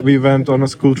We went on a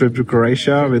school trip to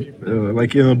Croatia with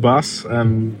like in a bus,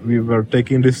 and we were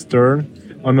taking this turn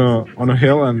on a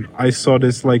hill, and I saw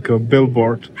this like a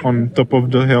billboard on top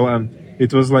of the hill, and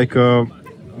it was like a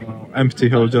empty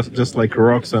hill, just like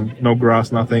rocks and no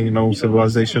grass, nothing, no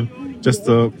civilization, just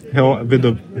a hill with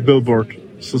a billboard,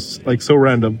 so like so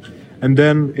random. And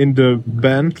then in the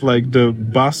bend, like the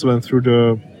bus went through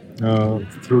the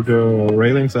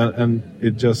railings, and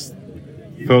it just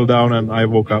fell down, and I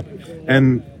woke up.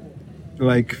 And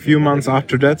like few months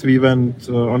after that, we went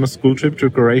on a school trip to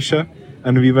Croatia,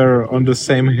 and we were on the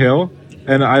same hill,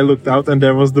 and I looked out, and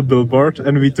there was the billboard,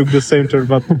 and we took the same turn,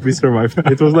 but we survived.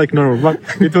 It was like normal, but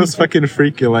it was fucking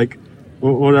freaky. Like,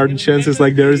 what are the chances?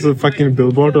 Like, there is a fucking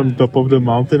billboard on top of the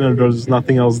mountain, and there's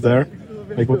nothing else there.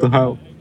 Like, what the hell?